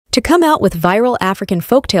To come out with viral African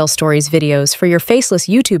folktale stories videos for your Faceless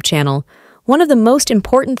YouTube channel, one of the most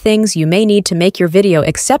important things you may need to make your video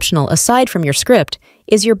exceptional aside from your script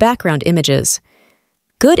is your background images.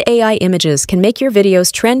 Good AI images can make your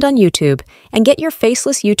videos trend on YouTube and get your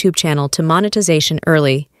Faceless YouTube channel to monetization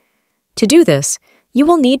early. To do this, you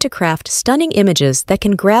will need to craft stunning images that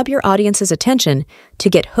can grab your audience's attention to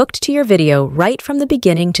get hooked to your video right from the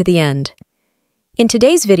beginning to the end. In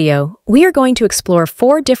today's video, we are going to explore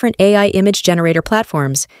 4 different AI image generator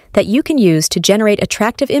platforms that you can use to generate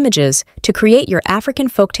attractive images to create your African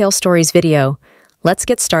folktale stories video. Let's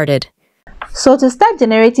get started. So to start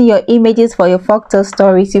generating your images for your folktale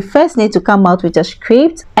stories, you first need to come out with a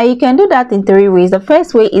script, and you can do that in 3 ways. The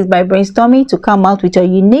first way is by brainstorming to come out with a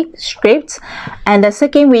unique script, and the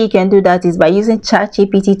second way you can do that is by using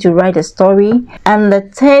ChatGPT to write a story, and the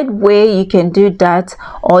third way you can do that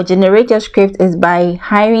or generate your script is by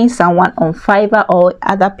hiring someone on Fiverr or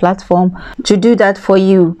other platform to do that for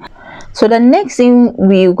you. So the next thing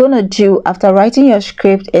we're gonna do after writing your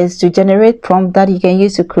script is to generate prompt that you can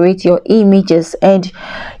use to create your images, and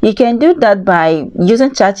you can do that by using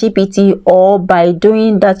ChatGPT or by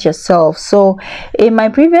doing that yourself. So in my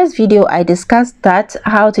previous video I discussed that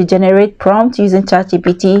how to generate prompt using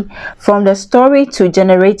ChatGPT from the story to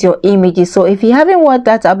generate your images. So if you haven't watched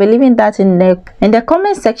that, I'll be leaving that in the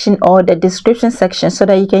comment section or the description section so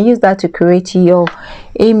that you can use that to create your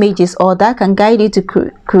images, or that can guide you to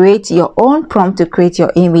create your own prompt to create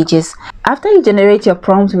your images. After you generate your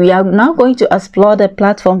prompt, we are now going to explore the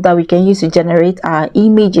platform that we can use to generate our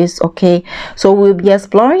images. Okay, so we'll be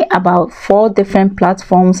exploring about 4 different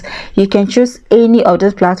platforms. You can choose any of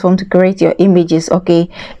this platform to create your images. Okay,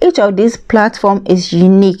 each of these platform is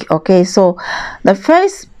unique. Okay, so the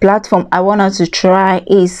first platform I want us to try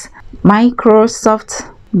is Microsoft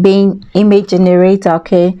Bing image generator.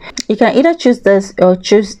 Okay, you can either choose this or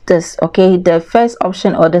choose this, okay, the first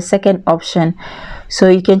option or the second option. So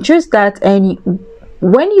you can choose that, and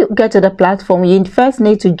when you get to the platform you first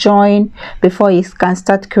need to join before you can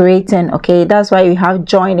start creating. Okay, that's why we have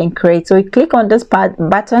join and create. So you click on this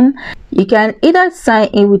button. You can either sign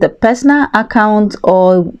in with a personal account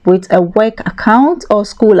or with a work account or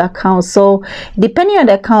school account, so depending on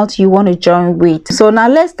the account you want to join with. So now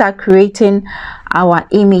let's start creating our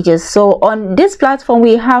images. So on this platform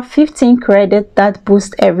we have 15 credits that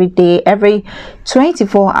boost every day, every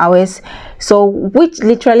 24 hours, so which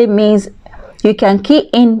literally means you can key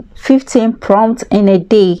in 15 prompts in a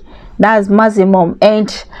day. That's maximum,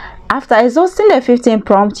 and after exhausting the 15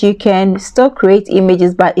 prompts you can still create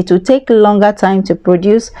images, but it will take longer time to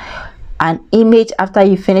produce an image after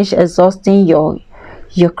you finish exhausting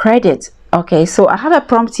your credits. Okay, so I have a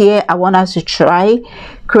prompt here. I want us to try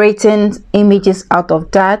creating images out of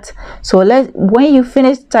that. So when you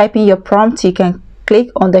finish typing your prompt, you can click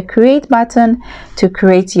on the create button to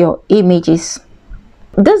create your images.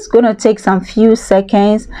 This is gonna take some few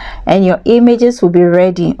seconds and your images will be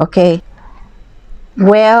ready. Okay,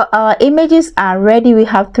 well, our images are ready. We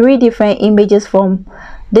have 3 different images from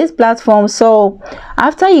this platform. So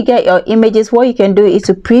after you get your images, what you can do is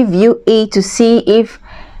to preview it to see if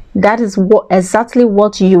that is exactly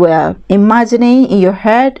what you were imagining in your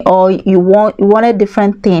head, or you want a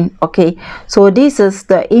different thing. Okay, so this is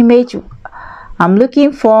the image I'm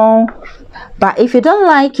looking for, but if you don't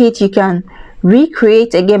like it you can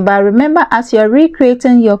recreate again, but remember, as you're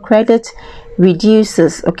recreating, your credit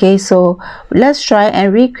reduces. Okay, so let's try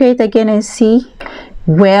and recreate again and see.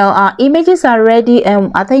 Well, our images are ready,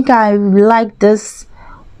 and I think I like this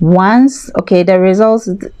ones. Okay, the results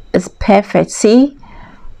is perfect. See,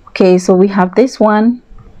 okay, so we have this one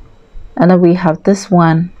and then we have this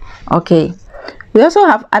one. Okay, we also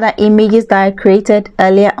have other images that I created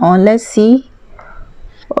earlier on. Let's see.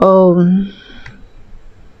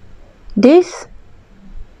 This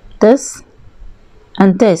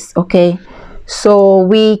and this. Okay, so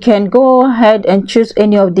we can go ahead and choose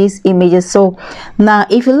any of these images. So now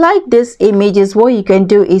if you like these images, what you can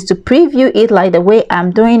do is to preview it like the way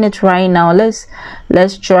I'm doing it right now.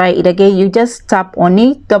 Let's try it again. You just tap on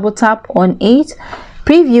it, double tap on it,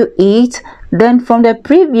 preview it, then from the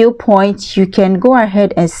preview point you can go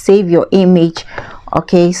ahead and save your image.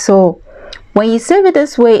 Okay, so when you save it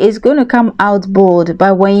this way it's going to come out bold,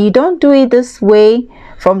 but when you don't do it this way,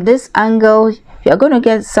 from this angle, you're going to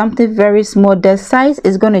get something very small. The size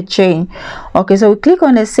is going to change. Okay, so we click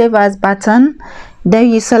on the save as button, then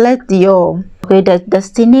you select your the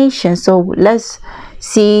destination. So let's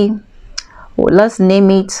see, let's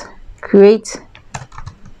name it create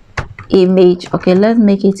image. Okay, let's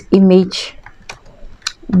make it image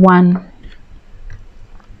 1.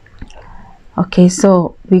 Okay,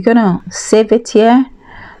 so we're gonna save it here,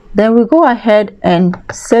 Then we go ahead and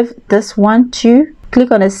save this one too.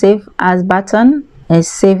 Click on the save as button and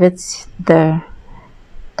save it there.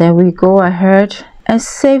 Then we go ahead and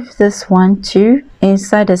save this one too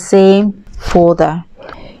inside the same folder.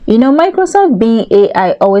 You know, Microsoft Bing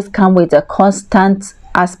AI always come with a constant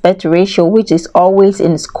aspect ratio, which is always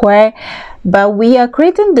in square, but we are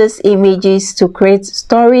creating these images to create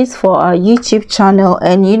stories for our YouTube channel.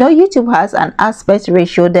 And you know, YouTube has an aspect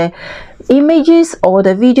ratio. The images or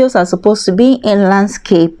the videos are supposed to be in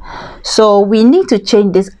landscape, so we need to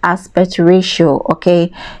change this aspect ratio,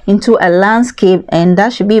 okay, into a landscape, and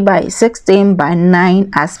that should be by 16:9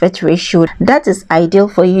 aspect ratio. That is ideal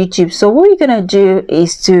for YouTube. So what we're gonna do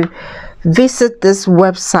is to visit this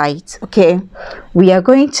website. Okay, we are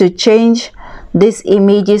going to change these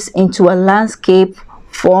images into a landscape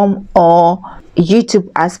form or YouTube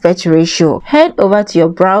aspect ratio. Head over to your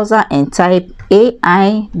browser and type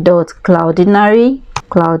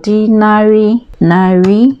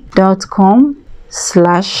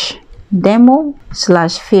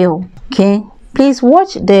ai.cloudinary.com/demo/fail. Okay, please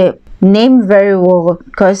watch the name very well,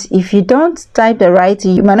 because if you don't type the right,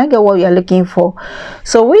 you might not get what you're looking for.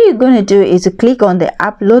 So what you're going to do is to click on the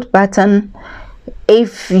upload button.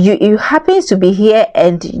 If you happen to be here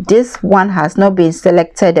and this one has not been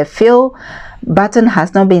selected, the fill button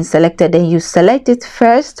has not been selected, then you select it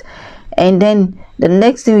first, and then the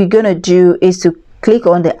next thing we're going to do is to click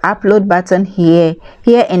on the upload button here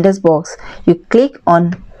in this box. You click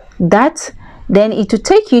on that, then it will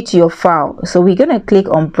take you to your file. So we're going to click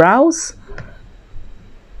on browse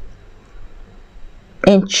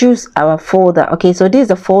and choose our folder. Okay, so this is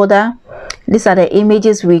the folder. These are the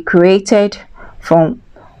images we created from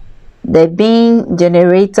the Bing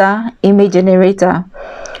generator, image generator.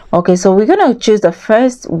 Okay, so we're going to choose the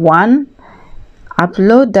first one,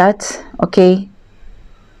 upload that. Okay,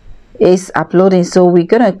 it's uploading, so we're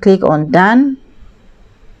going to click on done.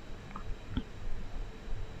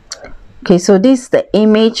 Okay, so this is the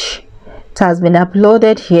image. It has been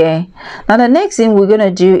uploaded here. Now the next thing we're going to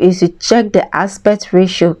do is to check the aspect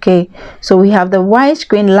ratio. Okay, so we have the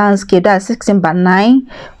widescreen landscape, that's 16:9.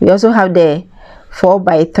 We also have the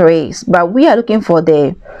 4:3, but we are looking for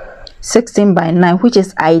the 16:9, which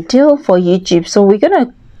is ideal for YouTube. So we're going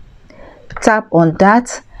to tap on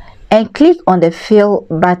that and click on the fill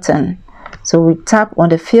button. So we tap on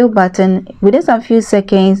the fill button. Within a few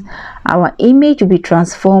seconds, our image will be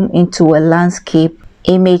transformed into a landscape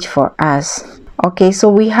image for us. Okay, so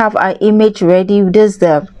we have our image ready. This is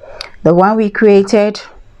the one we created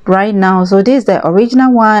right now. So this is the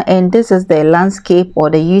original one, and this is the landscape or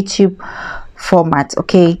the YouTube format.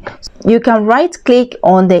 Okay, you can right click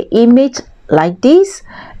on the image like this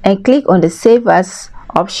and click on the save as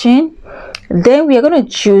option. Then we are going to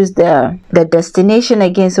choose the destination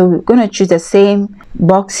again. So we're going to choose the same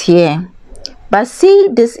box here, but see,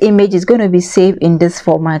 this image is going to be saved in this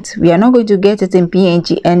format. We are not going to get it in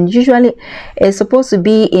PNG, and usually it's supposed to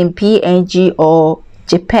be in PNG or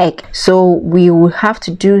JPEG, so we will have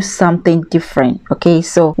to do something different. Okay,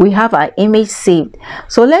 so we have our image saved,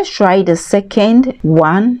 so let's try the second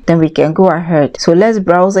one, then we can go ahead. So let's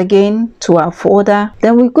browse again to our folder,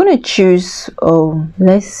 then we're going to choose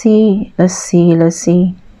let's see,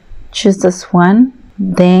 choose this one.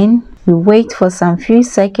 Then we wait for some few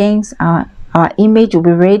seconds. Our image will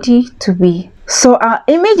be ready to be. So our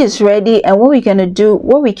image is ready, and what we can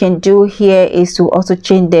do here is to also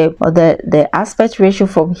change the aspect ratio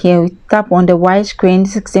from here. We tap on the widescreen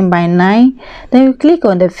 16:9, then we click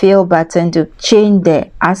on the fill button to change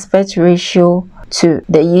the aspect ratio to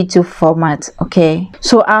the YouTube format. Okay,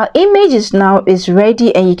 so our image is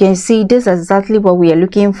ready, and you can see this is exactly what we are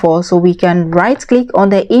looking for. So we can right click on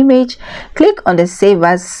the image, click on the save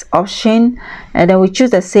as option, and then we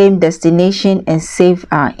choose the same destination and save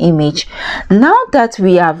our image. Now that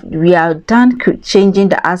we are done changing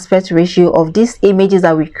the aspect ratio of these images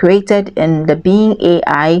that we created in the Bing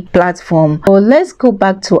AI platform, so let's go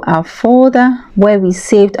back to our folder where we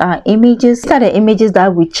saved our images. These are the images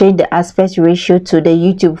that we changed the aspect ratio to the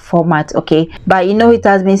YouTube format. Okay, but you know, it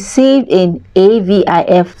has been saved in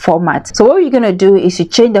AVIF format. So what we're going to do is to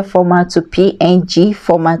change the format to PNG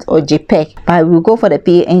format or JPEG, but we'll go for the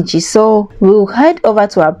PNG. So we'll head over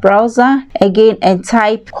to our browser again and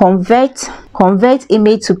type convert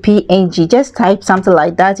image to PNG. Just type something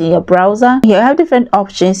like that in your browser. You have different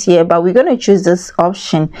options here, but we're going to choose this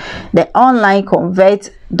option, the online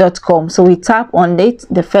convert.com. so we tap on it,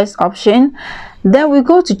 the first option, then we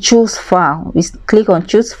go to choose file. We click on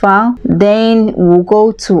choose file, then we'll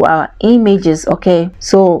go to our images. Okay,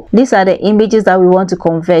 so these are the images that we want to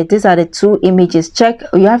convert. These are the two images.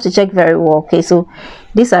 You have to check very well. Okay, so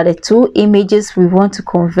these are the two images we want to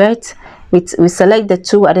convert. We select the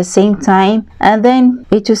two at the same time, and then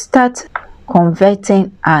it will start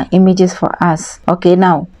converting our images for us. Okay,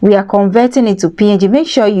 now we are converting it to PNG. Make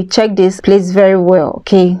sure you check this place very well.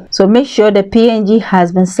 Okay, so make sure the PNG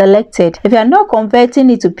has been selected. If you are not converting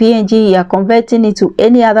it to PNG, you are converting it to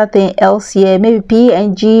any other thing else here, maybe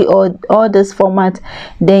PNG or all this format,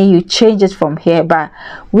 then you change it from here. But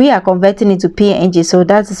we are converting it to PNG, so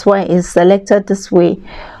that is why it's selected this way.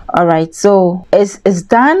 All right, so it's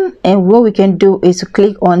done, and what we can do is to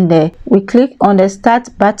click on the start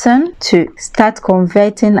button to start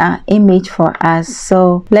converting our image for us.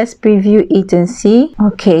 So let's preview it and see.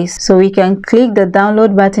 Okay, so we can click the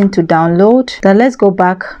download button to download. Then let's go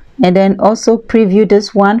back and then also preview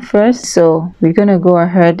this one first. So we're gonna go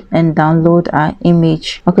ahead and download our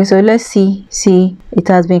image. Okay, so let's see it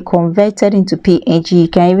has been converted into PNG. You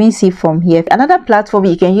can even see from here. Another platform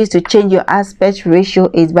you can use to change your aspect ratio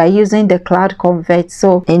is by using the cloud convert.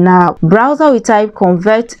 So in our browser we type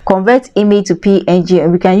convert image to PNG,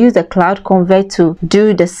 and we can use the cloud convert to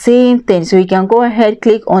do the same thing. So you can go ahead,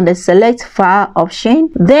 click on the select file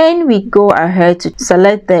option, then we go ahead to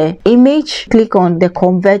select the image, click on the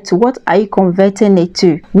convert. What are you converting it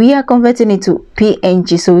to? We are converting it to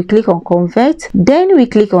PNG, so we click on convert, then we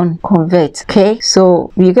click on convert. Okay,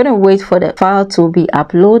 so we're gonna wait for the file to be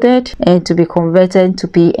uploaded and to be converted to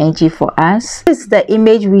PNG for us. This is the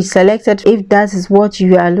image we selected. If that is what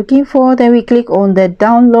you are looking for, then we click on the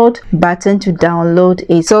download button to download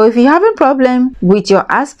it. So if you have a problem with your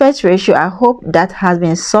aspect ratio, I hope that has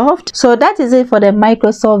been solved. So that is it for the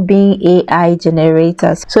Microsoft Bing AI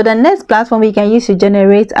generators. So the next platform we can use to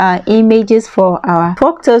generate our images for our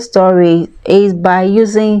FolkTale story is by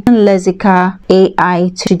using Lexica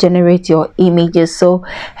AI to generate your images. So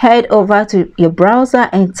head over to your browser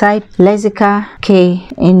and type Lexica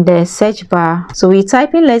in the search bar. So we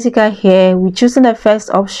type in Lexica here, we're choosing the first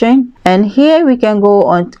option, and here we can go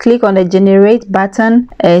on, click on the generate button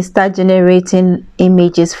and start generating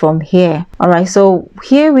images from here. All right, so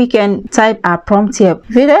here we can type our prompt here.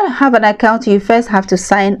 If you don't have an account, you first have to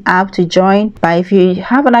sign up to join, but if you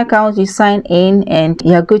have an account, you sign in and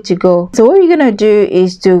you're good to go. So what we're gonna do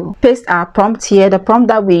is to paste our prompt here, the prompt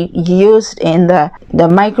that we used in the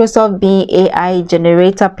Microsoft Bing AI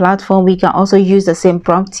generator platform. We can also use the same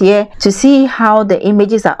prompt here to see how the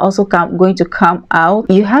images are also going to come out.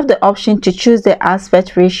 You have the option to choose the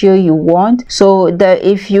aspect ratio you want. So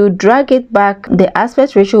if you drag it back, the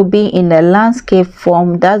aspect ratio will be in the landscape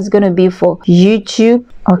form. That's going to be for YouTube.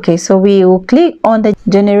 Okay, so we will click on the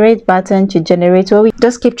generate button to generate. So we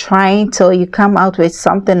just keep trying till you come out with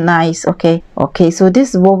something nice. Okay, so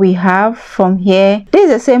this is what we have from here. This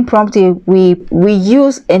is the same prompt we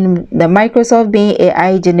use in the Microsoft Bing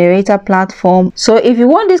AI generator platform. So if you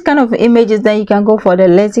want this kind of images, then you can go for the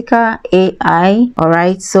Lexica AI. All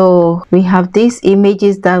right, so we have these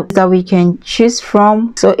images that we can choose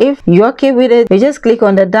from. So if you're okay with it, you just click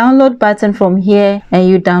on the download button from here and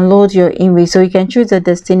you download your image. So you can choose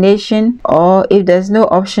the destination, or if there's no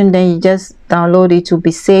option, then you just download it to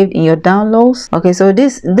be saved in your downloads. Okay, so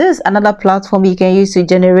this is another platform you can use to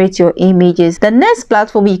generate your images. The next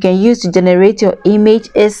platform you can use to generate your image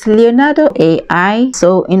is Leonardo AI.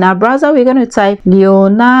 So in our browser we're going to type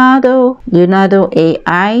Leonardo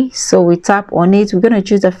AI. So we tap on it, we're going to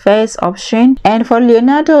choose the first option, and for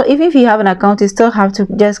Leonardo, even if you have an account, you still have to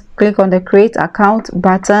just click on the create account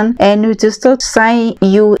button and it will still sign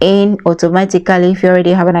you in automatically if you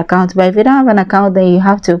already have an account. But if you don't have an account, then you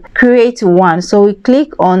have to create one. So we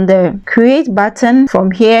click on the create button from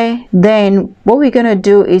here. Then what we're gonna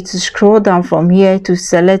do is to scroll down from here to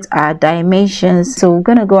select our dimensions. So we're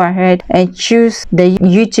gonna go ahead and choose the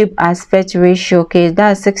YouTube aspect ratio. Okay,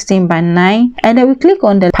 that's 16:9, and then we click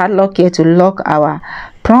on the padlock here to lock our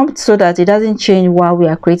prompt so that it doesn't change while we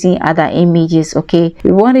are creating other images. Okay,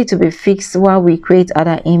 we want it to be fixed while we create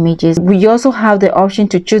other images. We also have the option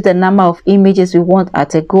to choose the number of images we want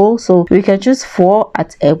at a go. So we can choose 4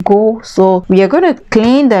 at a go. So we are going to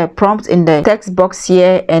clean the prompt in the text box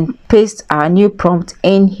here and paste our new prompt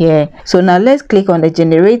in here. So now let's click on the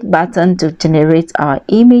generate button to generate our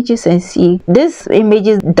images and see. This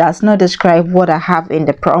images does not describe what I have in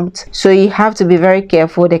the prompt, so you have to be very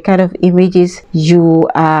careful the kind of images you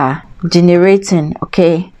are generating.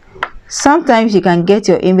 Okay, sometimes you can get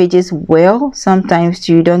your images well, sometimes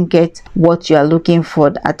you don't get what you are looking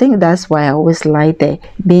for. I think that's why I always like the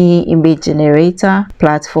Bing image generator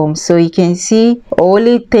platform. So you can see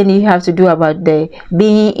only thing you have to do about the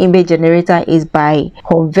Bing image generator is by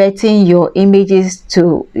converting your images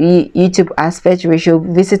to YouTube aspect ratio,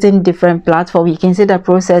 visiting different platforms. You can see the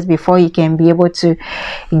process before you can be able to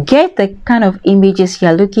get the kind of images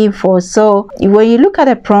you're looking for. So when you look at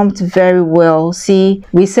the prompt very well, see,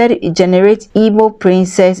 we said it generates Igbo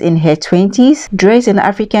princess in her 20s, dressed in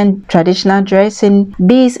African traditional dressing,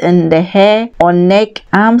 beads in the hair, on neck,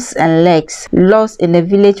 arms and legs, lost in the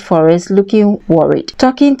village forest, looking worried,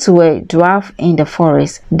 talking to a giraffe in the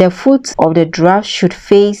forest. The foot of the giraffe should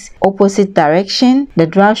face opposite direction. The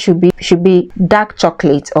giraffe should be dark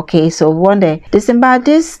chocolate. Okay, so wonder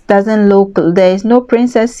this doesn't look, there is no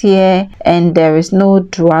princess here and there is no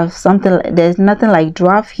giraffe, there's nothing like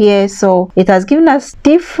giraffe here, so it has given us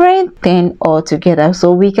different thing altogether.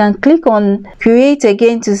 So we can click on create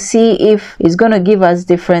again to see if it's going to give us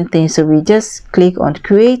different things. So we just click on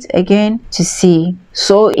create again to see.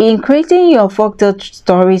 So in creating your FolkTale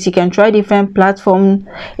stories, you can try different platforms.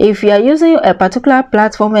 If you are using a particular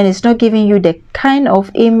platform and it's not giving you the kind of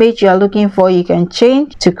image you are looking for, you can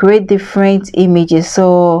change to create different images.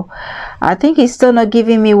 So I think it's still not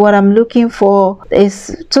giving me what I'm looking for.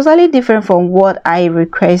 It's totally different from what I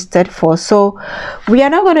requested for. So we are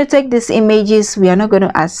not going to take these images, we are not going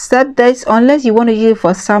to accept this unless you want to use it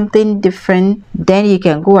for something different. Then you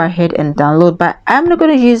can go ahead and download, but I'm not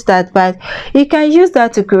going to use that. But you can use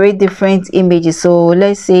that to create different images. So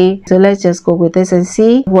let's just go with this and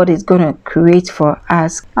see what it's going to create for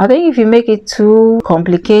us. I think if you make it too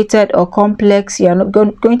complicated or complex, you're not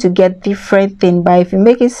going to get different thing. But if you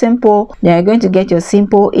make it simple, then you're going to get your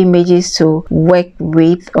simple images to work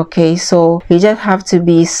with. Okay, so you just have to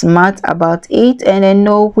be smart about it and then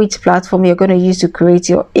know which platform you're going to use to create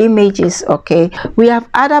your images. Okay, we have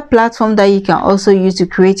other platforms that you can also use to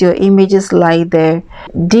create your images, like the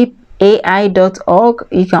deepai.org.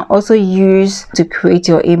 you can also use to create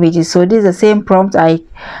your images. So this is the same prompt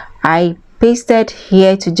I pasted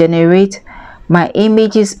here to generate my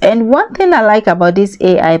images. And one thing I like about this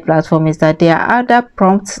AI platform is that there are other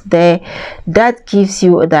prompts there that gives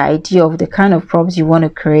you the idea of the kind of prompts you want to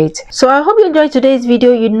create. So I hope you enjoyed today's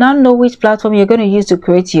video. You now know which platform you're going to use to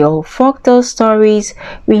create your FolkTale stories.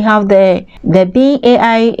 We have the Bing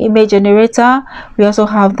AI image generator, we also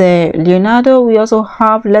have the Leonardo, we also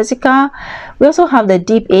have Lexica, we also have the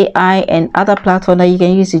Deep AI and other platforms that you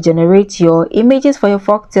can use to generate your images for your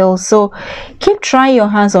FolkTale. So keep trying your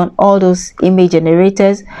hands on all those image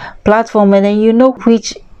generators platform, and then you know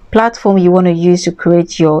which platform you want to use to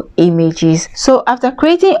create your images. So after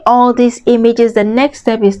creating all these images, the next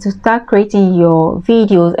step is to start creating your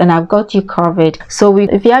videos, and I've got you covered. So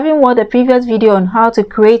if you haven't watched the previous video on how to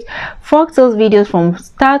create FolkTales videos from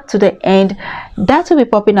start to the end, that will be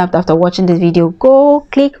popping up after watching this video. Go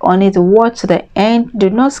click on it, watch to the end,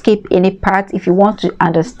 do not skip any part if you want to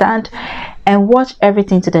understand, and watch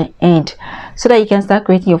everything to the end so that you can start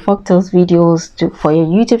creating your FolkTales videos for your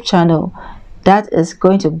YouTube channel. That is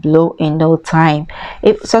going to blow in no time.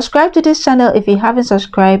 Subscribe to this channel if you haven't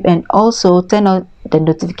subscribed, and also turn on the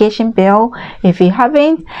notification bell if you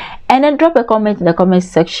haven't, and then drop a comment in the comment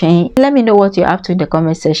section. Let me know what you're up to in the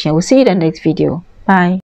comment section. We'll see you in the next video. Bye.